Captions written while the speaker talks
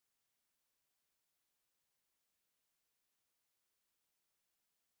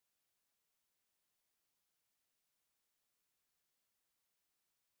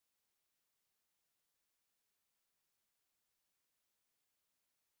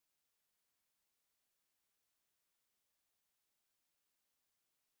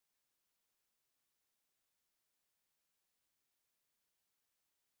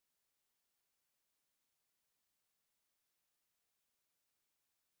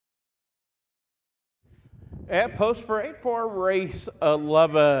At post parade for race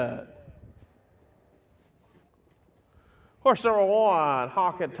 11. Horse number 1,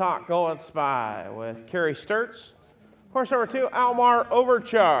 Hawk and Talk Going Spy with Kerry Sturts. Horse number 2, Almar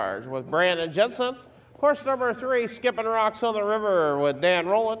Overcharge with Brandon Jensen. Horse number 3, Skipping Rocks on the River with Dan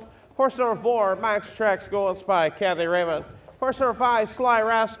Rowland. Horse number 4, Max Tracks Going Spy, Kathy Raymond. Horse number 5, Sly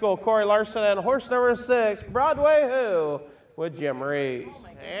Rascal, Corey Larson. And horse number 6, Broadway Who with Jim Reeves.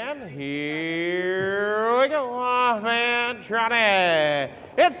 And here we go, off and trotted.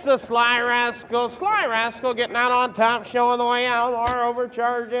 It's the Sly Rascal. Sly Rascal getting out on top, showing the way out. Almar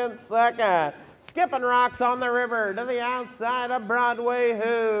Overcharge in second. Skipping Rocks on the River to the outside of Broadway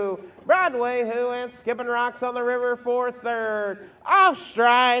Who. Broadway Who and Skipping Rocks on the River for third. Off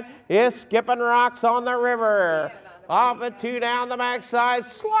stride is Skipping Rocks on the River. Off at 2 down the backside.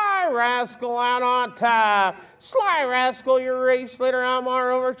 Sly Rascal out on top. Sly Rascal, your race leader.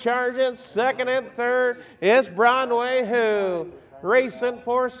 Almar Overcharge in second, and third is Broadway Who. Racing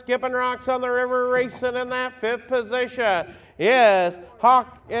for Skipping Rocks on the River. Racing in that 5th position is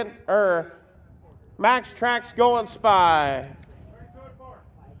Hawk and Max Tracks Going Spy.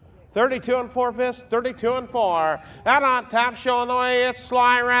 32 and 4 fifths, 32 and 4. Out on top, showing the way, it's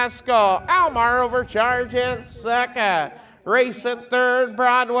Sly Rascal. Almar Overcharge in second. Racing third,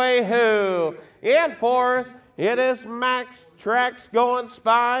 Broadway Who. In fourth, it is Max Tracks Going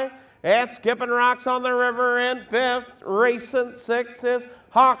Spy. And Skipping Rocks on the River in fifth. Racing sixth is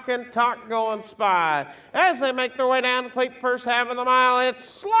Hawk and Talk Going Spy. As they make their way down to complete the first half of the mile, it's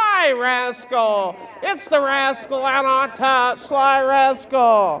Sly Rascal. It's the Rascal out on top, Sly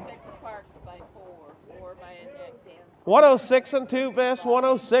Rascal. 106 and 2 fifths,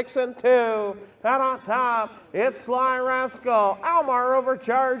 106 and 2. Out on top, it's Sly Rascal. Almar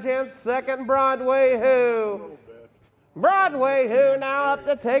Overcharge in second, Broadway Who. Broadway Who now up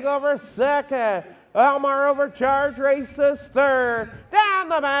to take over second. Almar Overcharge races third. Down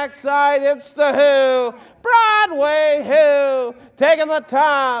the backside, it's the Who. Broadway Who taking the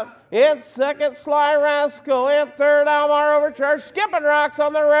top. In second, Sly Rascal. In third, Almar Overcharge. Skipping Rocks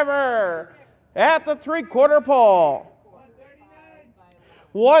on the River. At the 3/4 pole.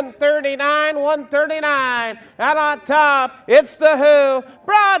 139, 139. Out on top, it's the Who.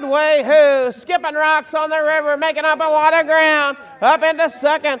 Broadway Who. Skipping Rocks on the River, making up a lot of ground. Up into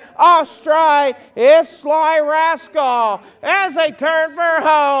second, off stride is Sly Rascal. As they turn for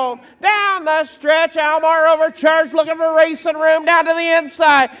home, down the stretch, Almar Overcharge looking for racing room down to the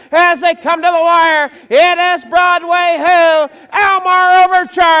inside. As they come to the wire, it is Broadway Who. Almar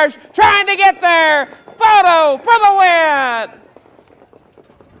Overcharge trying to get there. Photo for the win.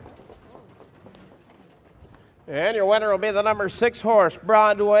 And your winner will be the number 6 horse,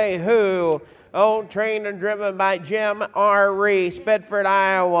 Broadway Who, owned, trained, and driven by Jim R. Reese, Bedford,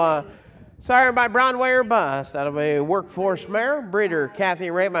 Iowa. Sired by Broadway or Bust, out of a workforce mare, breeder Kathy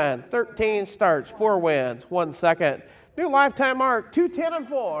Raymond. 13 starts, 4 wins, 1 second. New lifetime mark, 210 and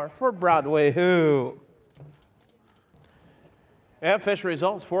 4 for Broadway Who. And fish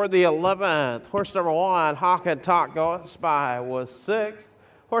results for the 11th. Horse number 1, Hawk and Talk Going Spy, was 6th.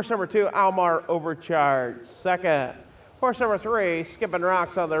 Horse number 2, Almar Overcharge, 2nd. Horse number 3, Skipping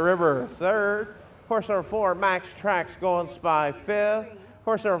Rocks on the River, 3rd. Horse number 4, Max Tracks Going Spy, 5th.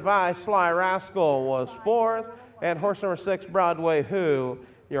 Horse number 5, Sly Rascal, was 4th. And horse number 6, Broadway Who,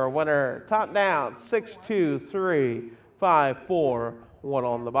 your winner. Top down, 6, 2, 3, 5, 4, 1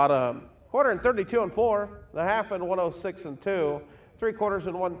 on the bottom. Quarter and 32 and 4. The half and 106 and 2. 3/4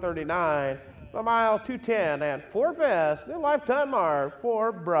 and 139. The mile, 210 and 4 fifths. New lifetime mark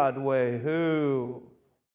for Broadway Who.